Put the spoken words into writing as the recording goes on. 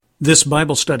This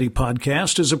Bible study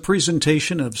podcast is a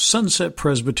presentation of Sunset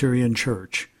Presbyterian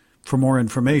Church. For more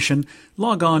information,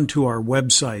 log on to our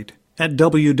website at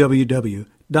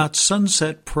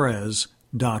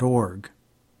www.sunsetpres.org.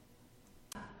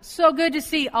 So good to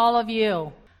see all of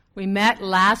you. We met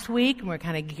last week, and we're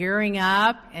kind of gearing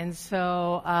up, and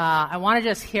so I want to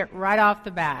just hit right off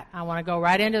the bat. I want to go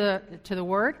right into the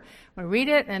Word. We'll read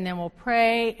it, and then we'll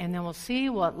pray, and then we'll see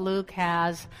what Luke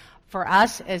has for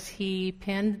us as he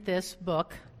penned this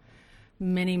book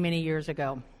many, many years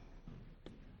ago.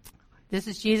 This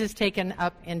is Jesus taken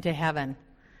up into heaven.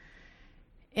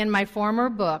 In my former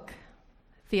book,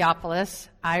 Theophilus,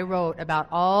 I wrote about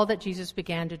all that Jesus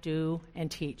began to do and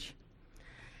teach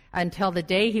until the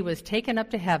day he was taken up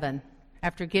to heaven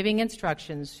after giving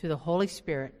instructions through the Holy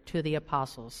Spirit to the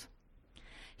apostles.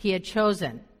 He had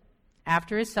chosen.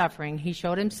 After his suffering, he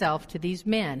showed himself to these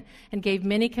men and gave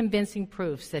many convincing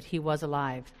proofs that he was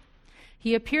alive.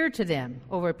 He appeared to them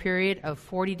over a period of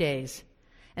 40 days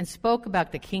and spoke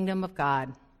about the kingdom of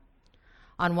God.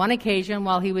 On one occasion,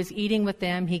 while he was eating with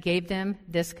them, he gave them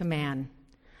this command: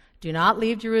 "Do not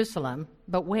leave Jerusalem,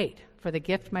 but wait for the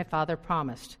gift my Father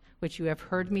promised, which you have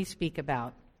heard me speak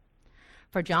about.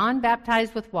 For John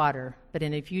baptized with water, but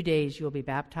in a few days you will be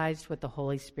baptized with the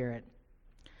Holy Spirit."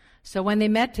 So when they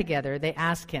met together, they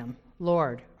asked him,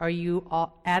 "Lord, are you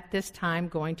at this time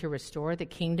going to restore the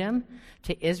kingdom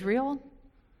to Israel?"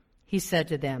 He said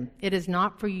to them, "It is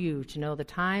not for you to know the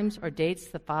times or dates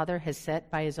the Father has set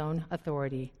by his own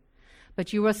authority,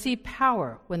 but you will receive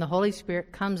power when the Holy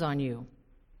Spirit comes on you,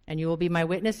 and you will be my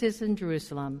witnesses in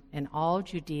Jerusalem and all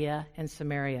Judea and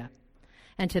Samaria,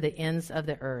 and to the ends of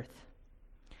the earth."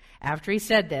 After he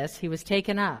said this, he was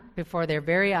taken up before their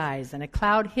very eyes, and a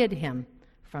cloud hid him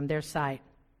from their sight.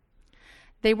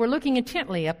 They were looking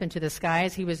intently up into the sky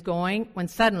as he was going, when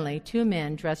suddenly 2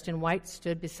 men dressed in white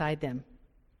stood beside them.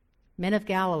 "Men of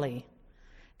Galilee,"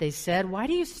 they said, "why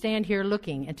do you stand here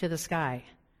looking into the sky?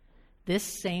 This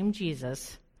same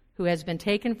Jesus, who has been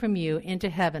taken from you into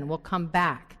heaven, will come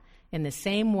back in the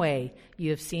same way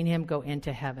you have seen him go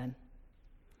into heaven."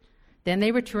 Then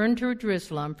they returned to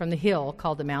Jerusalem from the hill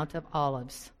called the Mount of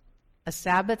Olives, a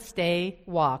Sabbath day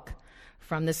walk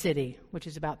from the city, which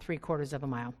is about 3/4 of a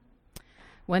mile.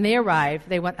 When they arrived,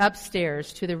 they went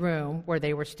upstairs to the room where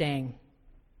they were staying.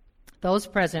 Those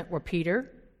present were Peter,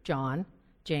 John,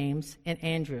 James, and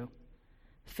Andrew,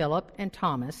 Philip and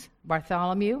Thomas,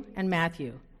 Bartholomew and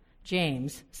Matthew,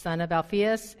 James, son of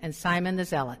Alphaeus, and Simon the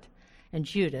Zealot, and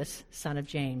Judas, son of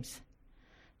James.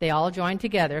 They all joined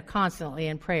together constantly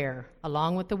in prayer,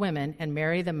 along with the women and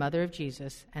Mary, the mother of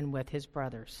Jesus, and with his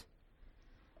brothers.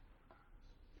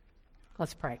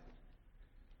 Let's pray.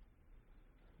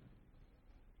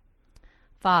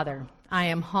 Father, I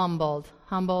am humbled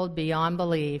beyond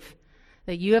belief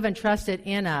that you have entrusted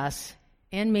in us,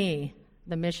 in me,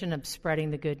 the mission of spreading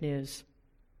the good news.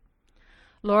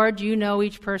 Lord, you know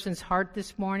each person's heart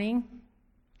this morning.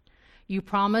 You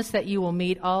promise that you will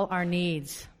meet all our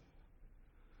needs.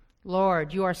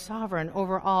 Lord, you are sovereign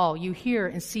over all. You hear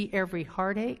and see every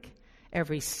heartache,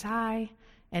 every sigh,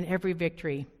 and every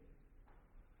victory.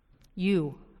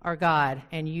 You are God,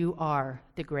 and you are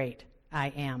the great I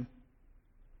am.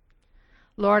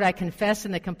 Lord, I confess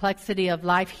in the complexity of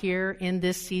life here in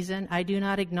this season, I do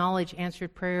not acknowledge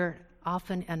answered prayer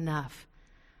often enough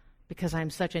because I'm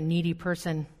such a needy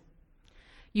person.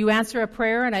 You answer a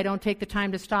prayer, and I don't take the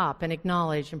time to stop and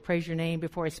acknowledge and praise your name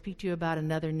before I speak to you about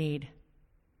another need.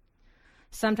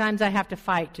 Sometimes I have to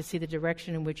fight to see the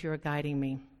direction in which you are guiding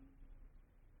me.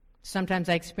 Sometimes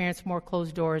I experience more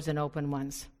closed doors than open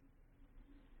ones.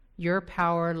 Your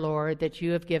power, Lord, that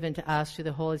you have given to us through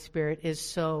the Holy Spirit is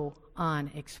so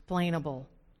unexplainable.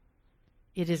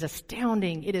 It is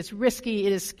astounding. It is risky.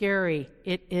 It is scary.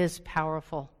 It is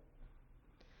powerful.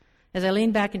 As I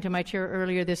leaned back into my chair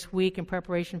earlier this week in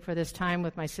preparation for this time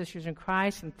with my sisters in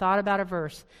Christ and thought about a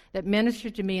verse that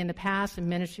ministered to me in the past and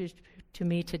ministers to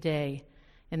me today,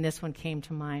 and this one came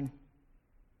to mind.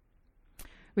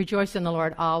 Rejoice in the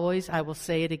Lord always. I will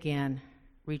say it again.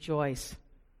 Rejoice.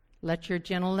 Let your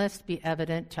gentleness be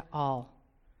evident to all.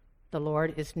 The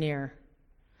Lord is near.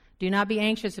 Do not be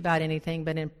anxious about anything,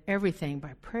 but in everything,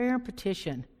 by prayer and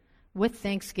petition, with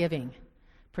thanksgiving,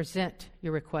 present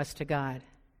your request to God.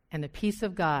 And the peace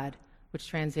of God, which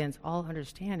transcends all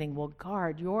understanding, will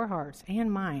guard your hearts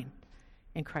and mine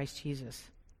in Christ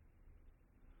Jesus.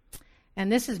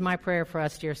 And this is my prayer for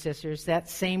us, dear sisters,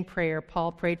 that same prayer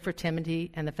Paul prayed for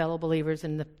Timothy and the fellow believers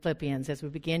in the Philippians as we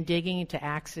begin digging into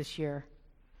Acts this year.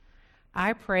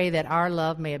 I pray that our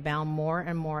love may abound more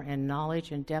and more in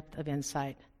knowledge and depth of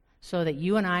insight, so that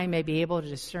you and I may be able to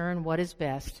discern what is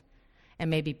best and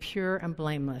may be pure and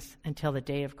blameless until the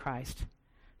day of Christ,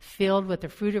 filled with the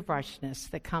fruit of righteousness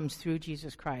that comes through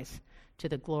Jesus Christ, to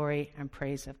the glory and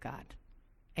praise of God.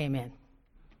 Amen.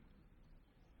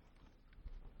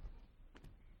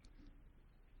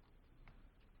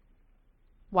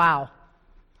 Wow.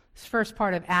 This first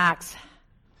part of Acts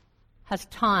has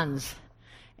tons,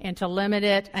 and to limit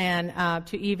it and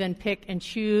to even pick and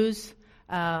choose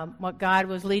what God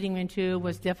was leading me into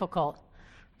was difficult.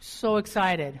 So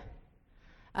excited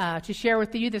to share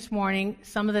with you this morning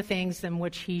some of the things in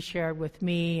which he shared with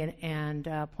me and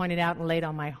pointed out and laid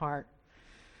on my heart.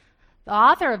 The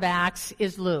author of Acts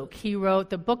is Luke. He wrote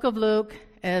the book of Luke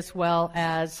as well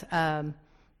as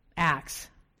Acts.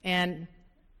 And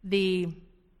the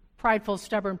prideful,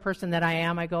 stubborn person that I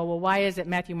am, I go, well, why is it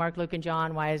Matthew, Mark, Luke, and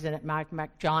John? Why isn't it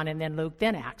Mark, John, and then Luke,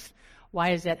 then Acts? Why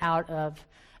is it out of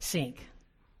sync?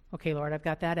 Okay, Lord, I've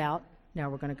got that out. Now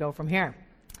we're going to go from here.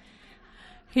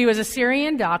 He was a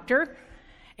Syrian doctor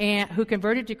who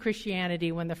converted to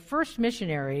Christianity when the first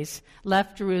missionaries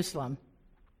left Jerusalem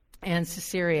and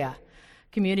Caesarea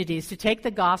communities to take the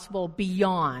gospel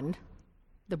beyond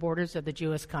the borders of the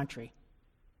Jewish country.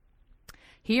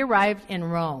 He arrived in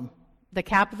Rome, the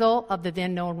capital of the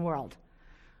then known world.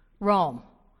 Rome,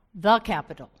 the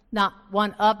capital, not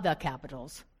one of the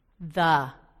capitals,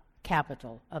 the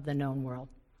capital of the known world,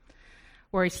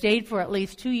 where he stayed for at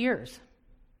least 2 years.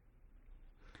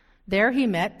 There he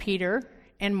met Peter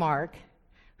and Mark,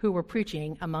 who were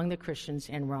preaching among the Christians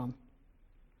in Rome.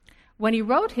 When he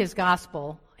wrote his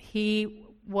gospel, he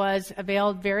was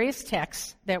availed various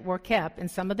texts that were kept in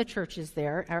some of the churches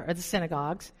there, or the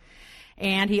synagogues,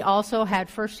 and he also had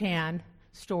firsthand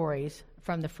stories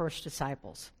from the first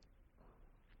disciples.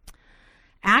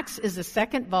 Acts is the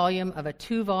second volume of a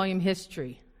 2-volume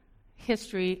history,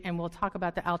 and I'll talk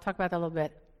about that a little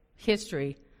bit,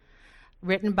 history,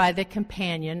 written by the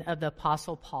companion of the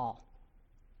Apostle Paul.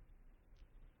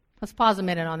 Let's pause a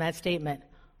minute on that statement.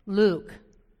 Luke,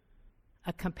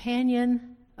 a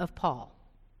companion of Paul.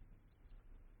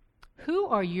 Who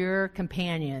are your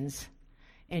companions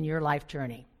in your life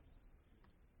journey?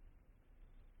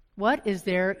 What is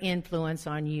their influence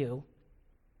on you?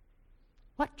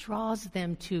 What draws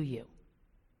them to you?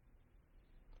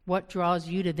 What draws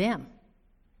you to them?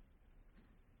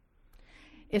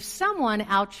 If someone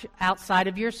outside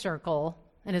of your circle,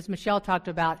 and as Michelle talked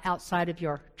about, outside of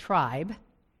your tribe,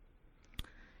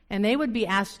 and they would be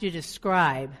asked to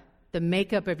describe the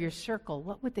makeup of your circle,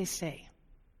 what would they say?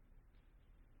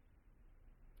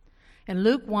 In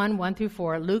Luke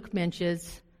 1:1-4, Luke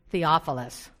mentions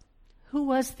Theophilus. Who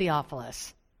was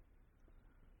Theophilus?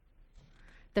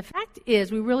 The fact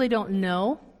is, we really don't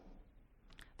know.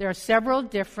 There are several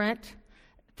different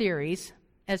theories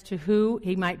as to who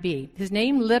he might be. His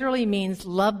name literally means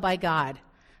loved by God,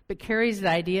 but carries the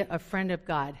idea of friend of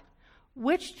God,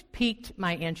 which piqued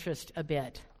my interest a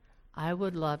bit. I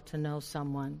would love to know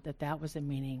someone that was the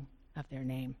meaning of their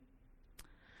name.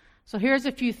 So here's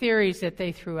a few theories that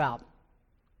they threw out.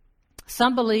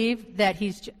 Some believe that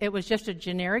it was just a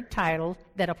generic title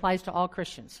that applies to all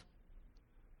Christians.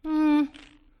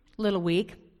 Little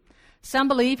weak. Some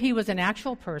believe he was an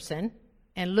actual person,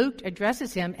 and Luke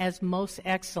addresses him as most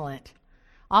excellent,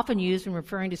 often used when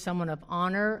referring to someone of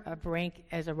honor, of rank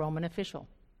as a Roman official.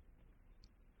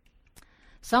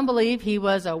 Some believe he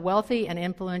was a wealthy and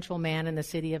influential man in the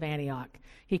city of Antioch.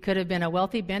 He could have been a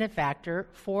wealthy benefactor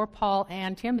for Paul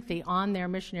and Timothy on their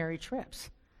missionary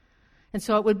trips. And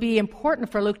so it would be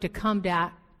important for Luke to come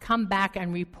back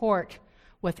and report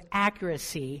with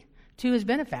accuracy to his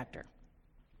benefactor.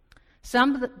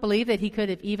 Some believe that he could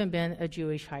have even been a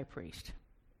Jewish high priest.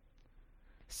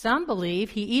 Some believe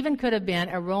he even could have been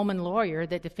a Roman lawyer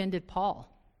that defended Paul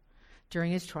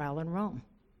during his trial in Rome.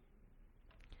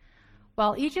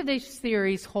 While each of these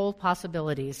theories hold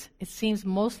possibilities, it seems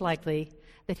most likely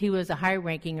that he was a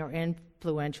high-ranking or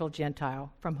influential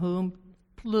Gentile from whom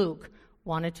Luke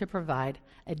wanted to provide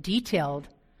a detailed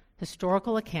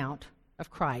historical account of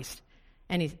Christ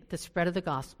and the spread of the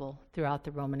gospel throughout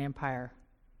the Roman Empire.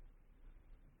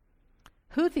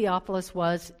 Who Theophilus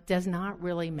was does not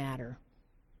really matter,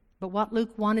 but what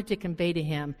Luke wanted to convey to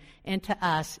him and to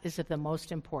us is of the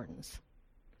most importance,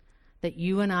 that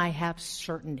you and I have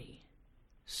certainty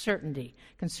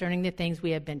concerning the things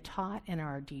we have been taught and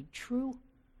are indeed true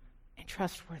and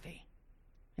trustworthy.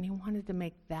 And he wanted to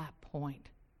make that point.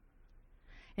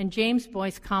 In James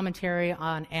Boyce's commentary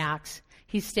on Acts,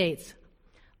 he states,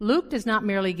 Luke does not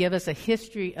merely give us a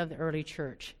history of the early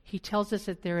church. He tells us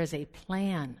that there is a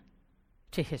plan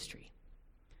to history.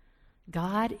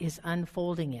 God is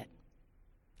unfolding it.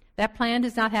 That plan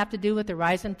does not have to do with the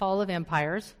rise and fall of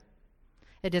empires.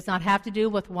 It does not have to do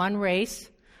with one race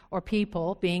or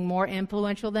people being more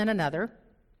influential than another.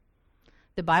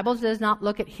 The Bible does not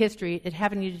look at history as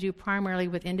having to do primarily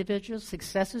with individual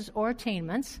successes or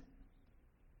attainments.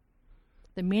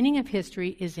 The meaning of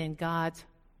history is in God's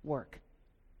work.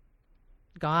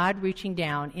 God reaching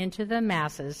down into the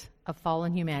masses of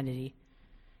fallen humanity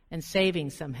and saving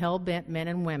some hell-bent men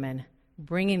and women,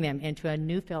 bringing them into a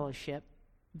new fellowship,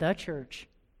 the church,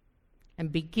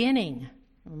 and beginning,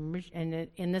 and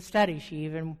in the study she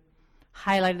even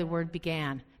highlighted the word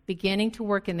beginning to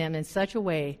work in them in such a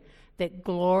way that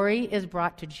glory is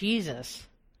brought to Jesus.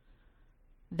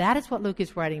 That is what Luke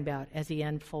is writing about as he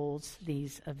unfolds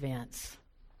these events.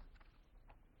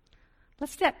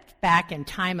 Let's step back in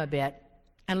time a bit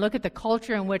and look at the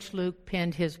culture in which Luke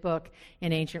penned his book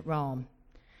in ancient Rome.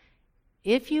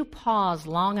 If you pause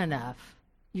long enough,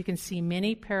 you can see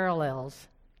many parallels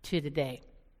to today.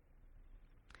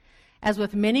 As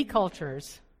with many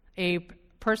cultures, a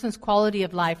person's quality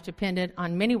of life depended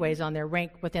on many ways on their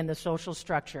rank within the social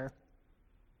structure.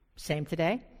 Same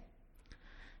today.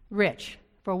 Rich.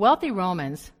 For wealthy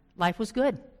Romans, life was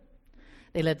good.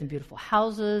 They lived in beautiful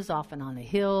houses, often on the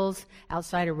hills,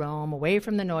 outside of Rome, away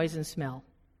from the noise and smell.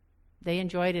 They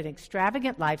enjoyed an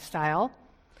extravagant lifestyle,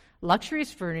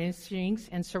 luxurious furnishings,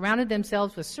 and surrounded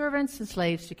themselves with servants and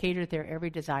slaves to cater to their every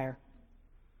desire.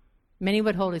 Many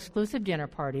would hold exclusive dinner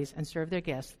parties and serve their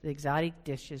guests the exotic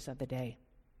dishes of the day.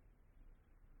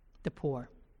 The poor.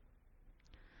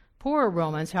 Poorer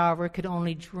Romans, however, could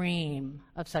only dream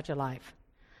of such a life.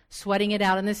 Sweating it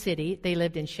out in the city, they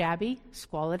lived in shabby,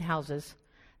 squalid houses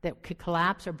that could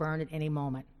collapse or burn at any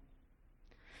moment.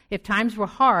 If times were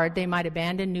hard, they might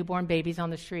abandon newborn babies on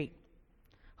the street,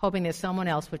 hoping that someone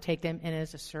else would take them in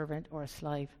as a servant or a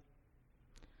slave.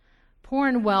 Poor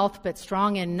in wealth but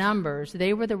strong in numbers,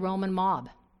 they were the Roman mob,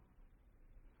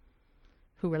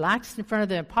 who relaxed in front of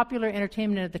the popular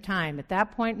entertainment of the time. At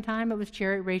that point in time, it was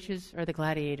chariot races or the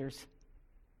gladiators.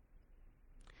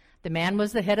 The man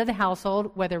was the head of the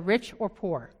household, whether rich or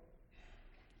poor.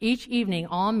 Each evening,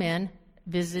 all men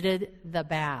visited the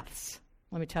baths.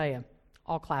 Let me tell you,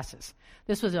 all classes.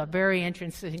 This was a very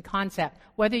interesting concept.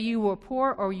 Whether you were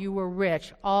poor or you were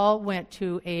rich, all went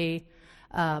to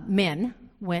men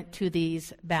went to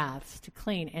these baths to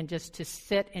clean and just to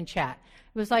sit and chat.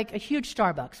 It was like a huge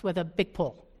Starbucks with a big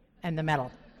pool and the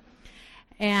metal.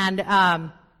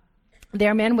 And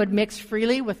their men would mix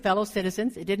freely with fellow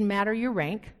citizens. It didn't matter your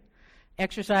rank.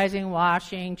 Exercising,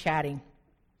 washing, chatting.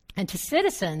 And to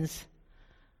citizens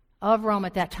of Rome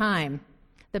at that time,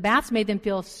 the baths made them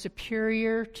feel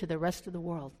superior to the rest of the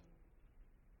world.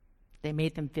 They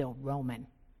made them feel Roman.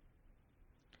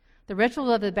 The rituals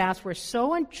of the baths were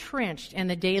so entrenched in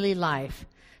the daily life,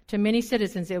 to many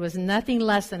citizens it was nothing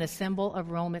less than a symbol of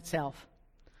Rome itself.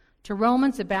 To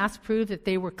Romans, the baths proved that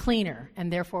they were cleaner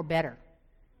and therefore better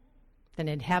than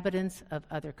inhabitants of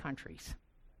other countries.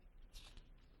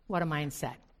 What a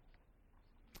mindset.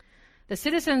 The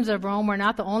citizens of Rome were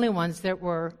not the only ones that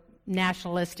were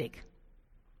nationalistic.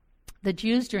 The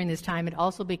Jews during this time had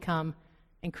also become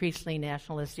increasingly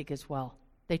nationalistic as well.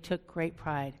 They took great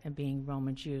pride in being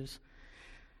Roman Jews.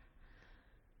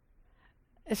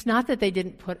 It's not that they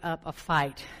didn't put up a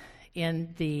fight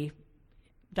in the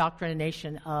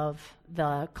doctrination of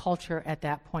the culture at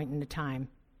that point in the time.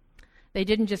 They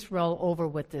didn't just roll over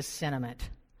with this sentiment.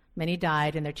 Many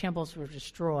died and their temples were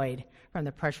destroyed from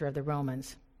the pressure of the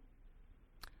Romans.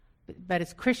 But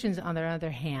as Christians, on the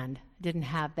other hand, didn't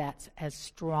have that as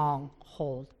strong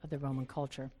hold of the Roman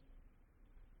culture.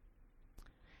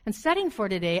 In studying for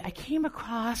today, I came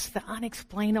across the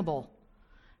unexplainable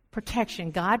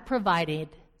protection God provided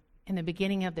in the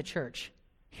beginning of the church.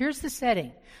 Here's the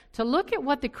setting. To look at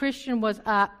what the Christian was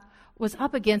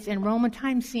up against in Roman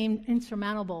times seemed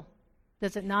insurmountable.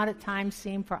 Does it not at times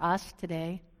seem for us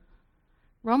today?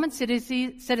 Roman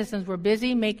citizens were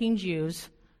busy making Jews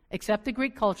accept the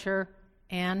Greek culture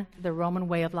and the Roman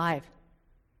way of life.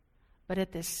 But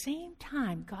at the same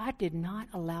time, God did not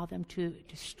allow them to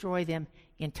destroy them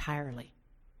entirely.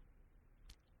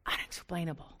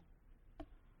 Unexplainable.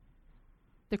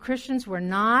 The Christians were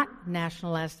not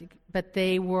nationalistic, but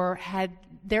they had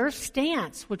their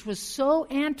stance, which was so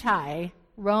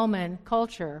anti-Roman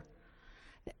culture,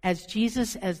 as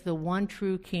Jesus as the one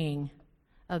true king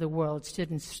of the world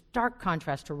stood in stark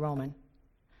contrast to Roman,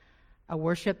 a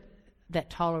worship that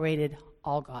tolerated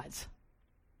all gods.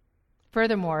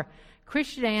 Furthermore,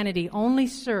 Christianity only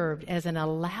served as an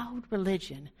allowed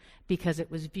religion because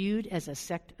it was viewed as a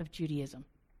sect of Judaism.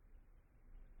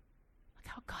 Look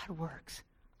how God works.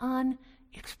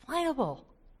 Unexplainable.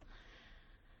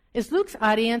 Is Luke's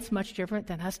audience much different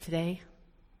than us today?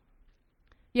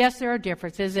 Yes, there are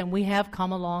differences, and we have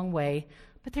come a long way,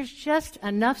 but there's just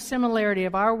enough similarity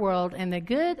of our world and the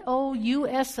good old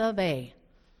U.S. of A.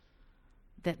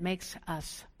 that makes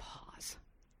us pause.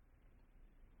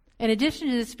 In addition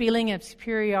to this feeling of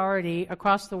superiority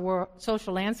across the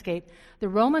social landscape, the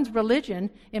Romans' religion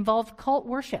involved cult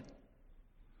worship.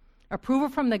 Approval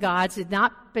from the gods did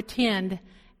not depend,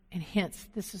 and hence,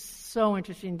 this is so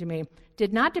interesting to me,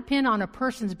 did not depend on a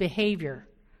person's behavior,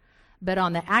 but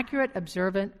on the accurate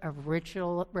observance of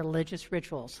religious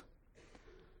rituals.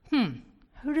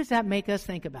 Who does that make us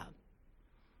think about?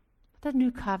 The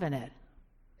New Covenant.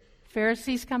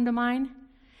 Pharisees come to mind.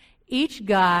 Each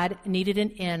god needed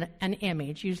an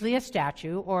image, usually a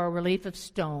statue or a relief of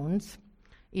stones,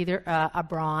 either a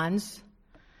bronze,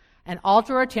 an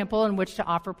altar or a temple in which to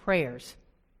offer prayers.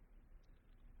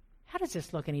 How does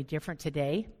this look any different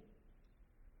today?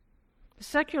 The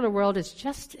secular world is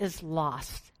just as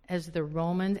lost as the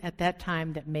Romans at that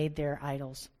time that made their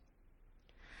idols.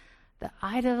 The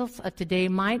idols of today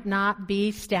might not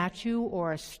be statue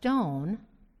or a stone,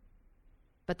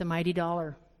 but the mighty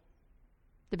dollar,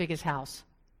 the biggest house,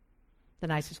 the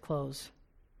nicest clothes,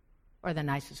 or the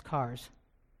nicest cars.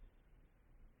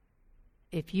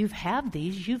 If you have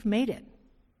these, you've made it.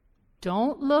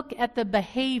 Don't look at the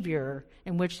behavior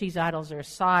in which these idols are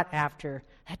sought after.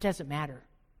 That doesn't matter.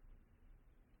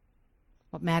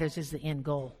 What matters is the end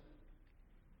goal.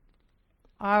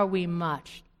 Are we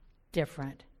much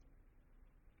different?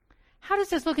 How does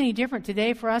this look any different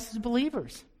today for us as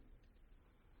believers?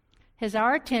 Has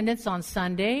our attendance on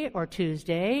Sunday or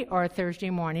Tuesday or Thursday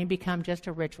morning become just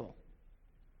a ritual?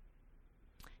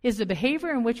 Is the behavior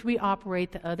in which we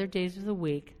operate the other days of the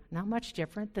week not much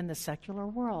different than the secular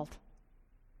world?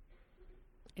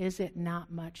 Is it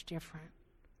not much different?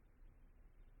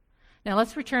 Now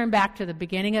let's return back to the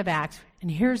beginning of Acts. And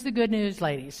here's the good news,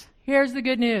 ladies. Here's the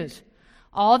good news.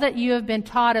 All that you have been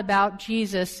taught about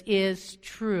Jesus is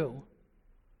true.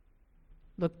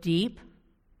 Look deep,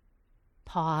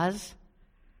 pause,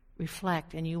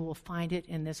 reflect, and you will find it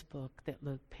in this book that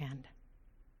Luke penned.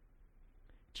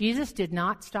 Jesus did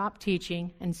not stop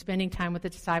teaching and spending time with the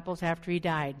disciples after he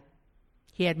died.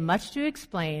 He had much to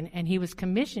explain, and he was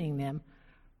commissioning them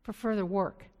for further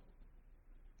work.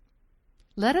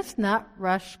 Let us not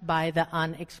rush by the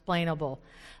unexplainable.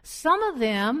 Some of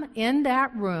them in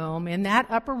that room, in that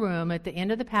upper room at the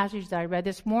end of the passage that I read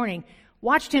this morning,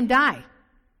 watched him die.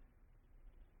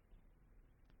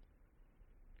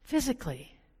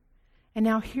 Physically. And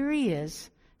now here he is,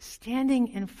 standing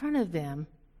in front of them,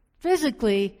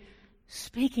 physically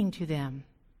speaking to them,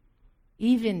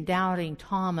 even doubting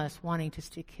Thomas wanting to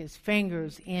stick his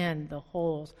fingers in the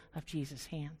holes of Jesus'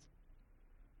 hands.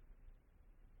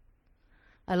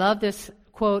 I love this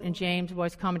quote in James'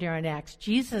 Voice Commentary on Acts.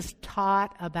 Jesus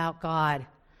taught about God,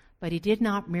 but he did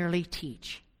not merely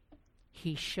teach.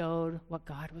 He showed what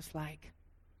God was like.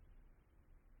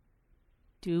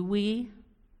 Do we,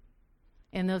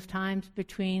 in those times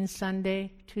between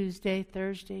Sunday, Tuesday,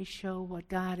 Thursday, show what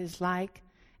God is like,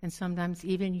 and sometimes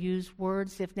even use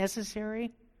words if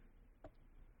necessary?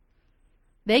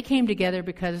 They came together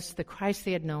because the Christ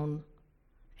they had known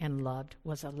and loved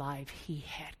was alive. He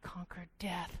had conquered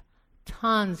death.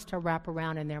 Tons to wrap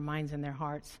around in their minds and their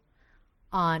hearts.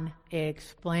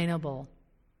 Unexplainable.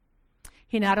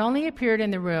 He not only appeared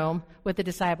in the room with the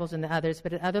disciples and the others,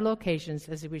 but at other locations,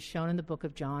 as it was shown in the book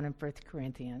of John and 1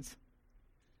 Corinthians.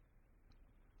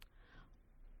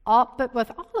 But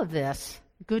with all of this,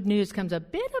 good news comes a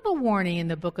bit of a warning in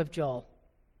the book of Joel.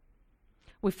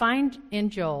 We find in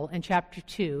Joel, in chapter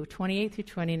 2, 28 through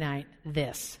 29,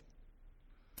 this.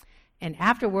 And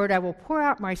afterward I will pour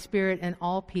out my spirit in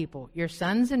all people. Your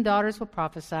sons and daughters will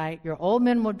prophesy. Your old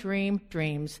men will dream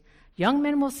dreams. Young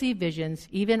men will see visions.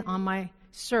 Even on my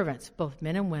servants, both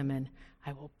men and women,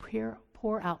 I will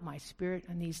pour out my spirit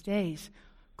in these days.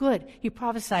 Good. He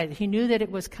prophesied. He knew that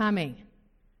it was coming.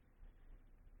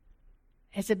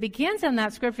 As it begins in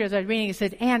that scripture, as I was reading, it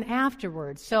says, and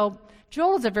afterwards. So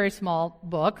Joel is a very small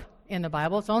book in the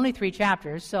Bible. It's only 3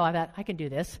 chapters, so I thought, I can do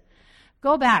this.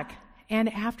 Go back. And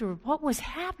afterward, what was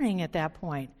happening at that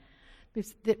point?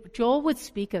 Joel would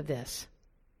speak of this.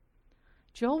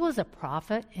 Joel was a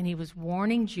prophet, and he was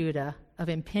warning Judah of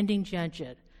impending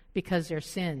judgment because of their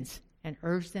sins, and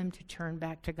urged them to turn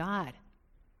back to God.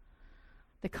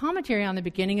 The commentary on the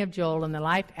beginning of Joel in the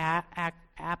Life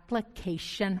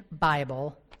Application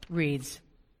Bible reads,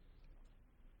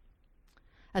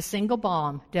 a single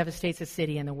bomb devastates a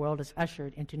city and the world is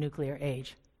ushered into nuclear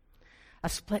age. A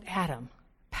split atom,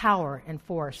 power and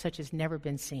force such as never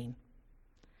been seen.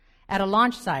 At a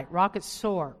launch site, rockets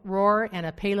soar, roar, and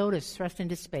a payload is thrust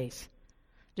into space,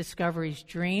 discoveries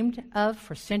dreamed of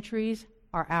for centuries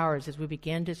are ours as we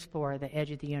begin to explore the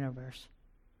edge of the universe.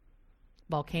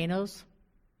 Volcanoes,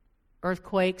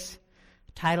 earthquakes,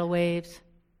 tidal waves,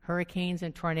 hurricanes,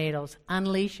 and tornadoes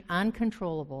unleash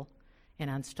uncontrollable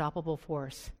and unstoppable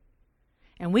force.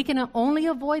 And we can only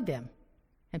avoid them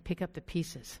and pick up the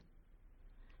pieces.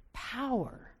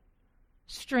 Power,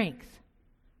 strength,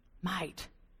 might.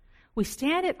 We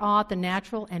stand at awe at the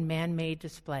natural and man-made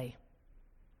display.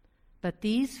 But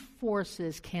these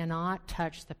forces cannot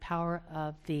touch the power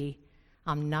of the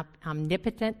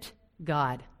omnipotent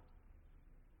God,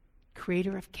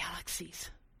 creator of galaxies,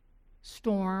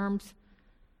 storms,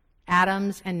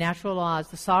 atoms, and natural laws.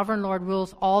 The sovereign Lord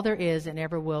rules all there is and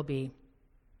ever will be.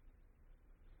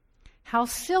 How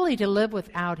silly to live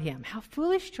without him. How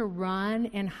foolish to run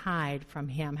and hide from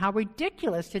him. How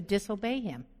ridiculous to disobey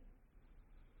him.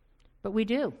 But we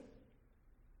do.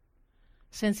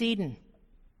 Since Eden,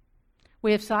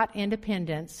 we have sought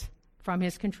independence from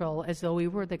his control as though we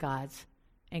were the gods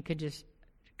and could just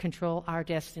control our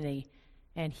destiny.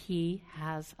 And he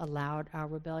has allowed our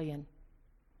rebellion.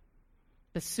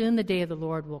 But soon the day of the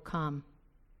Lord will come.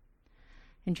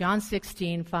 In John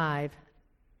 16:5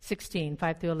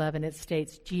 through 11, it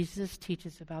states, Jesus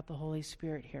teaches about the Holy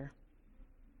Spirit here.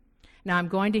 Now I'm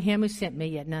going to him who sent me,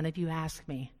 yet none of you ask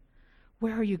me,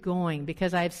 where are you going?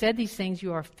 Because I have said these things,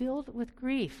 you are filled with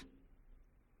grief.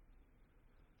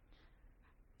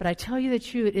 But I tell you the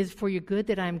truth, it is for your good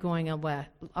that I am going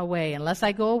away. Unless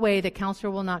I go away, the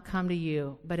counselor will not come to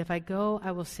you. But if I go,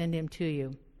 I will send him to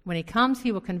you. When he comes,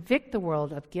 he will convict the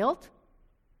world of guilt.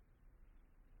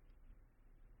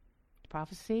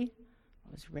 Prophecy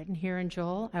was written here in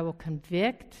Joel. I will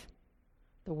convict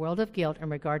the world of guilt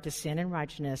in regard to sin and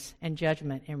righteousness, and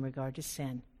judgment in regard to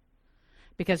sin.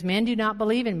 Because men do not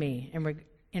believe in me.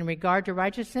 In regard to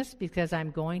righteousness, because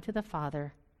I'm going to the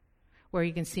Father, where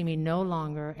you can see me no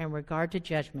longer. In regard to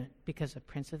judgment, because the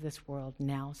prince of this world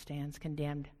now stands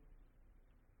condemned.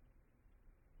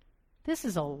 This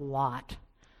is a lot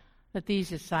that these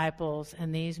disciples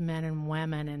and these men and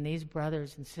women and these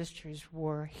brothers and sisters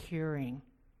were hearing.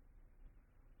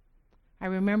 I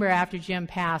remember after Jim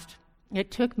passed,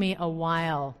 it took me a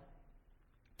while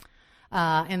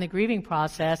in the grieving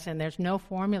process, and there's no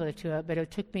formula to it, but it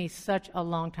took me such a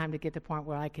long time to get to the point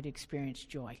where I could experience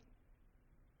joy.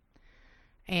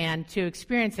 And to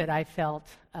experience it, I felt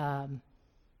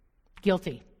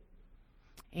guilty.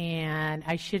 And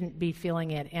I shouldn't be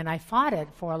feeling it. And I fought it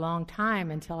for a long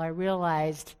time until I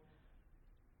realized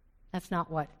that's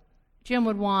not what Jim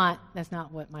would want. That's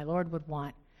not what my Lord would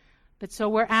want. But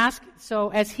so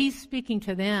as he's speaking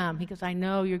to them, he goes, I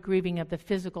know you're grieving of the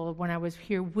physical of when I was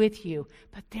here with you,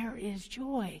 but there is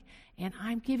joy. And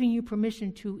I'm giving you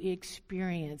permission to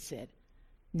experience it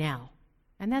now.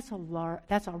 And that's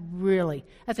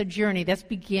a journey, that's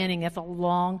beginning, that's a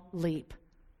long leap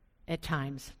at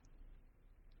times.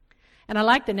 And I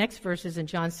like the next verses in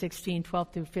John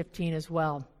 16:12 through 15 as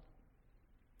well.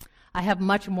 I have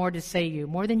much more to say to you,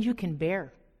 more than you can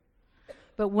bear.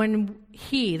 But when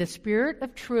he, the Spirit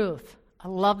of truth, I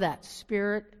love that,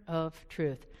 Spirit of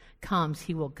truth, comes,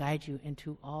 he will guide you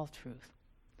into all truth.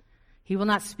 He will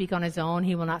not speak on his own.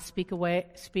 He will not speak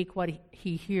what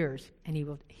he hears. And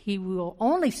he will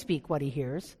only speak what he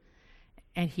hears,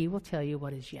 and he will tell you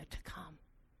what is yet to come.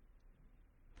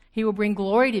 He will bring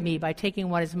glory to me by taking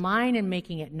what is mine and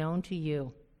making it known to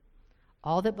you.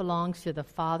 All that belongs to the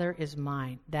Father is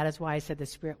mine. That is why I said the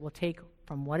Spirit will take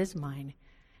from what is mine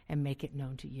and make it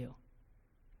known to you.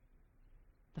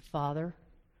 The Father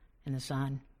and the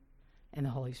Son and the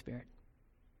Holy Spirit.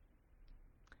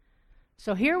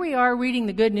 So here we are reading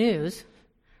the good news,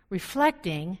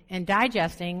 reflecting and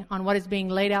digesting on what is being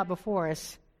laid out before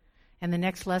us, and the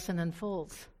next lesson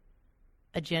unfolds.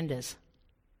 Agendas.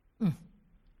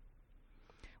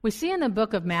 We see in the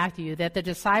book of Matthew that the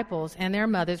disciples and their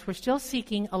mothers were still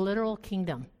seeking a literal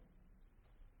kingdom.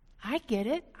 I get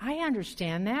it. I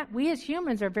understand that. We as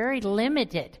humans are very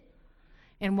limited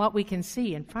in what we can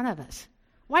see in front of us.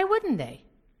 Why wouldn't they?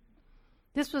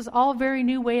 This was all a very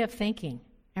new way of thinking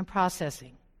and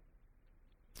processing.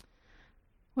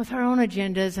 With our own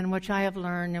agendas, and which I have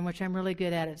learned and which I'm really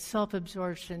good at,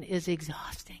 self-absorption is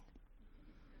exhausting.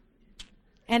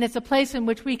 And it's a place in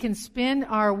which we can spin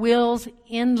our wheels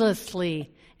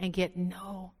endlessly and get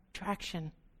no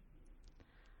traction.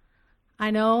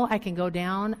 I know I can go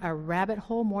down a rabbit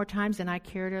hole more times than I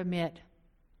care to admit.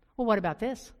 Well, what about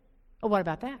this? Oh, what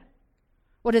about that?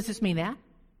 Well, does this mean that?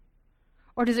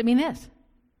 Or does it mean this?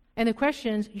 And the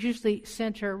questions usually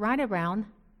center right around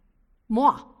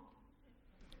moi.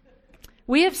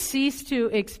 We have ceased to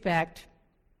expect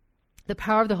the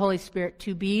power of the Holy Spirit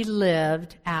to be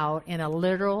lived out in a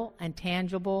literal and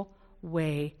tangible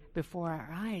way before our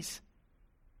eyes.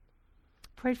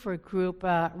 Prayed for a group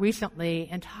recently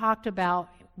and talked about,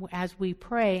 as we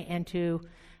pray, and to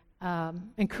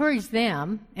encourage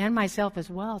them and myself as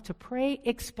well to pray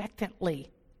expectantly.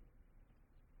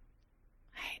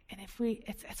 Right? And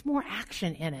it's more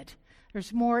action in it.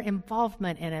 There's more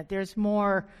involvement in it. There's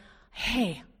more,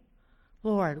 hey,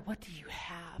 Lord, what do you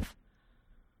have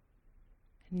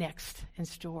next in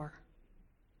store?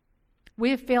 We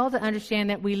have failed to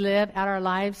understand that we live out our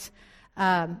lives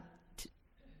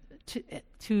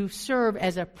to serve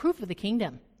as a proof of the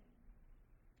kingdom.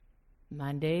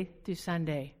 Monday through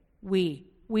Sunday. We,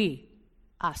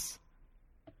 us.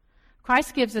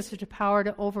 Christ gives us the power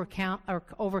to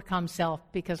overcome self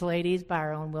because, ladies, by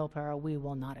our own willpower, we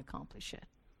will not accomplish it.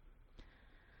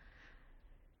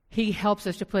 He helps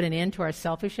us to put an end to our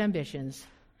selfish ambitions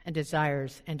and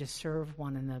desires and to serve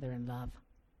one another in love.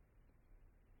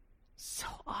 So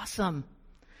awesome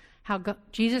how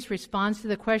Jesus responds to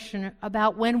the question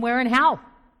about when, where, and how.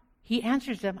 He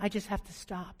answers them. I just have to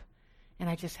stop and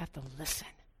I just have to listen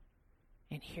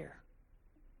and hear.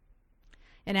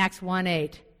 In Acts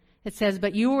 1:8, it says,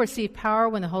 "But you will receive power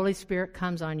when the Holy Spirit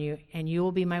comes on you, and you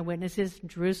will be my witnesses in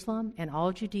Jerusalem and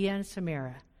all Judea and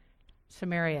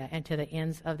Samaria, and to the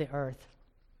ends of the earth."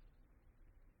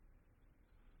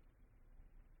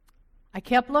 I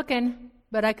kept looking,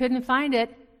 but I couldn't find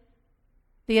it.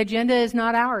 The agenda is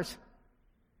not ours.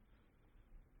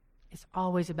 It's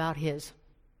always about His.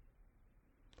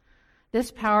 This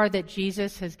power that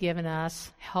Jesus has given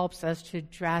us helps us to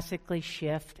drastically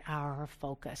shift our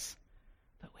focus.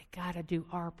 But we got to do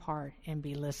our part and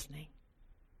be listening.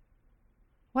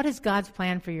 What is God's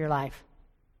plan for your life?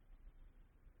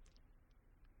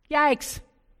 Yikes.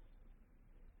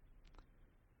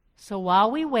 So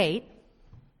while we wait,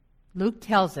 Luke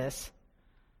tells us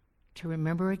to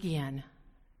remember again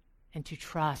and to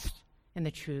trust in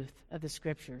the truth of the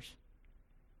Scriptures.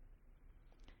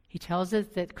 He tells us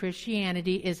that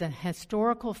Christianity is a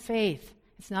historical faith.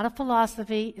 It's not a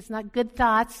philosophy. It's not good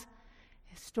thoughts.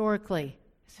 Historically,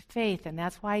 it's a faith, and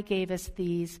that's why He gave us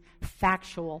these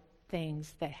factual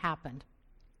things that happened.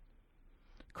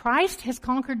 Christ has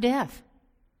conquered death.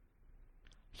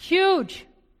 Huge.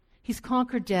 He's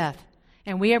conquered death,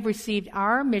 and we have received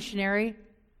our missionary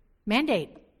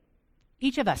mandate,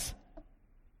 each of us,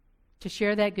 to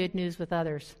share that good news with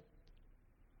others.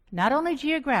 Not only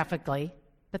geographically,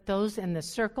 but those in the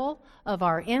circle of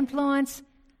our influence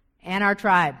and our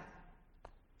tribe.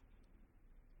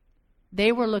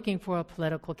 They were looking for a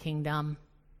political kingdom.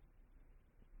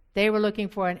 They were looking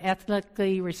for an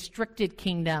ethnically restricted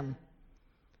kingdom.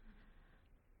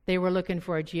 They were looking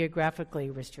for a geographically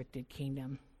restricted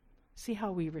kingdom. See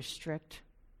how we restrict?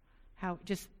 How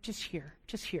just here.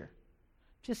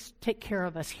 Just take care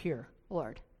of us here,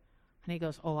 Lord. And He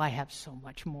goes, oh, I have so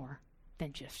much more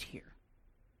than just here.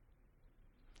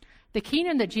 The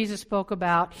kingdom that Jesus spoke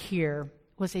about here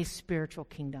was a spiritual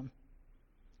kingdom.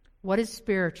 What is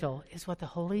spiritual is what the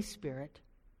Holy Spirit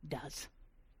does.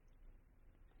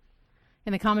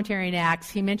 In the commentary in Acts,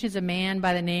 he mentions a man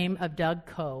by the name of Doug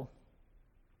Coe.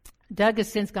 Doug has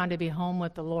since gone to be home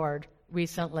with the Lord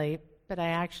recently, but I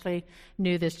actually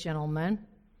knew this gentleman.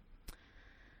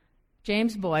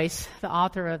 James Boyce, the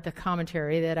author of the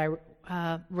commentary that I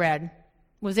read,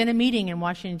 was in a meeting in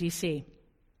Washington, D.C.,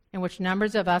 in which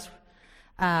numbers of us,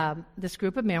 this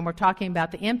group of men, were talking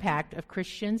about the impact of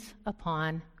Christians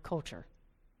upon culture.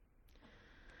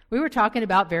 We were talking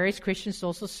about various Christian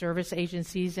social service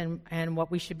agencies and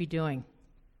what we should be doing.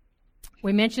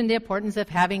 We mentioned the importance of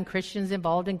having Christians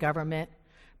involved in government.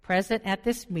 Present at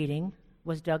this meeting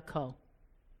was Doug Coe,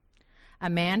 a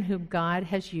man whom God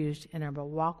has used in a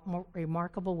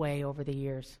remarkable way over the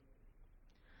years.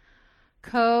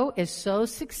 Coe is so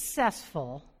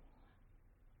successful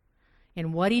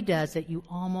in what he does that you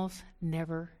almost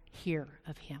never hear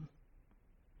of him.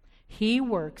 He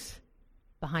works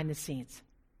behind the scenes.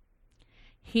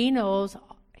 He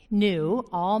knew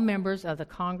all members of the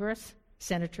Congress,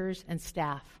 senators, and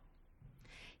staff.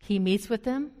 He meets with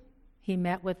them, he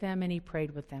met with them, and he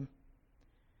prayed with them.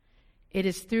 It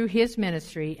is through his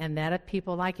ministry and that of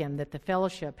people like him that the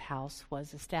Fellowship House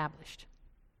was established.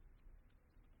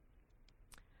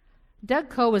 Doug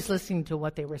Coe was listening to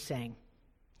what they were saying.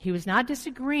 He was not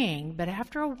disagreeing, but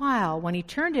after a while, when he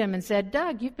turned to him and said,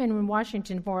 "Doug, you've been in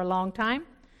Washington for a long time.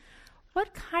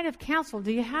 What kind of counsel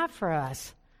do you have for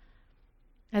us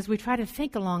as we try to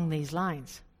think along these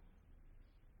lines?"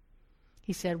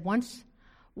 He said,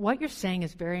 "What you're saying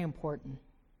is very important,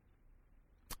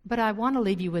 but I want to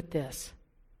leave you with this.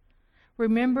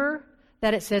 Remember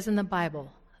that it says in the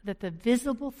Bible that the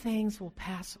visible things will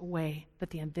pass away, but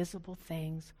the invisible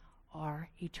things are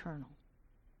eternal.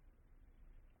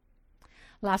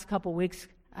 Last couple weeks,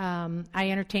 I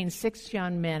entertained 6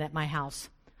 young men at my house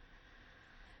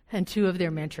and 2 of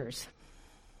their mentors.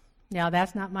 Now,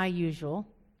 that's not my usual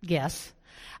guess.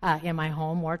 In my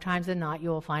home, more times than not, you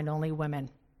will find only women.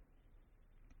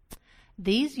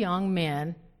 These young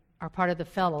men are part of the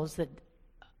fellows that,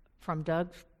 from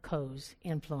Doug Coe's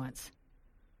influence,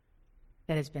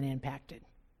 that has been impacted.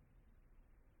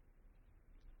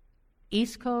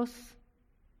 East Coast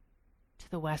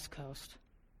to the West Coast.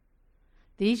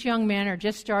 These young men are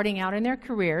just starting out in their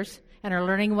careers and are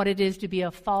learning what it is to be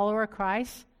a follower of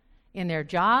Christ in their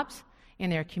jobs, in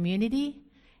their community,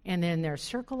 and in their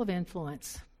circle of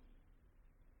influence.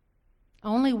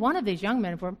 Only one of these young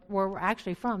men were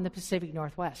actually from the Pacific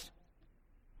Northwest.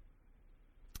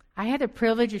 I had the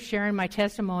privilege of sharing my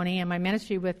testimony and my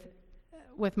ministry with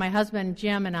my husband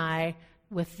Jim and I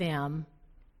with them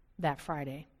that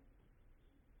Friday.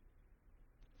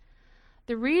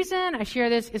 The reason I share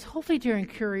this is hopefully to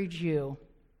encourage you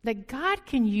that God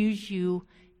can use you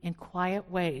in quiet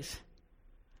ways,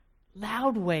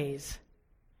 loud ways,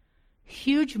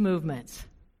 huge movements,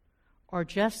 or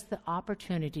just the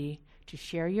opportunity to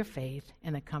share your faith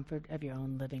in the comfort of your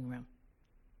own living room.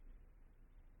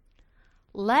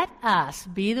 Let us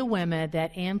be the women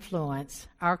that influence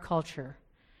our culture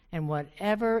and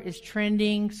whatever is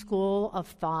trending school of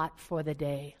thought for the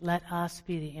day. Let us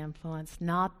be the influence,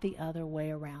 not the other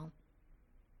way around.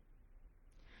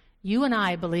 You and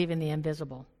I believe in the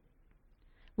invisible.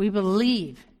 We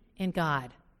believe in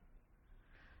God.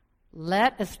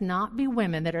 Let us not be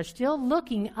women that are still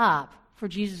looking up for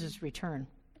Jesus' return.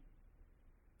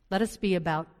 Let us be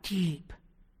about deep,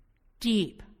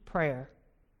 deep prayer.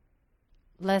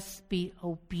 Let's be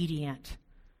obedient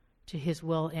to His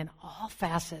will in all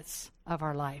facets of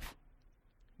our life,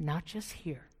 not just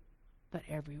here, but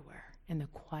everywhere, in the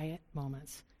quiet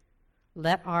moments.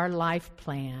 Let our life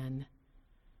plan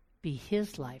be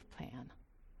His life plan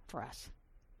for us.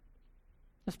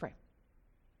 Let's pray.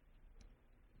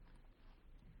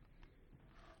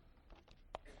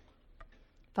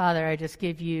 Father, I just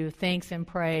give you thanks and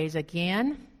praise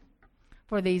again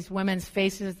for these women's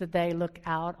faces that they look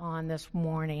out on this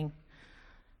morning.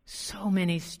 So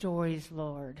many stories,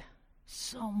 Lord,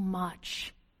 so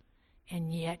much,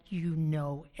 and yet you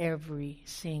know every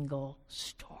single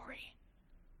story.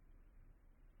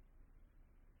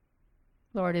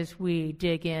 Lord, as we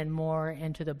dig in more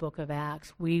into the book of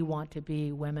Acts, we want to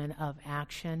be women of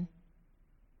action.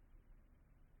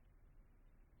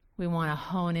 We want to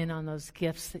hone in on those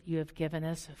gifts that you have given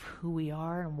us of who we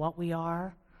are and what we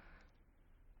are.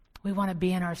 We want to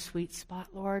be in our sweet spot,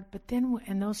 Lord, but then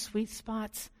in those sweet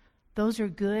spots, those are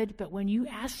good, but when you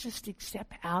ask us to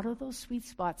step out of those sweet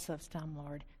spots sometime,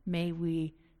 Lord, may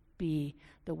we be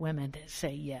the women that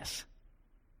say yes.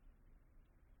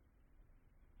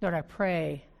 Lord, I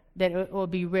pray that it will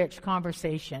be rich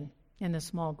conversation in the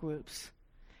small groups.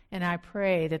 And I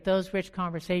pray that those rich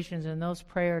conversations and those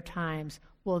prayer times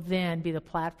will then be the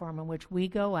platform on which we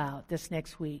go out this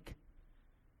next week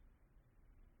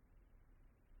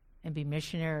and be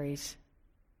missionaries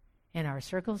in our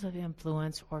circles of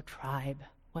influence or tribe,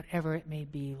 whatever it may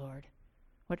be, Lord.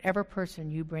 Whatever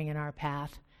person you bring in our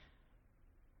path,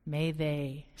 may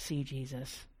they see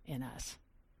Jesus in us.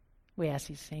 We ask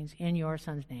these things in your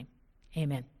Son's name.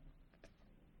 Amen.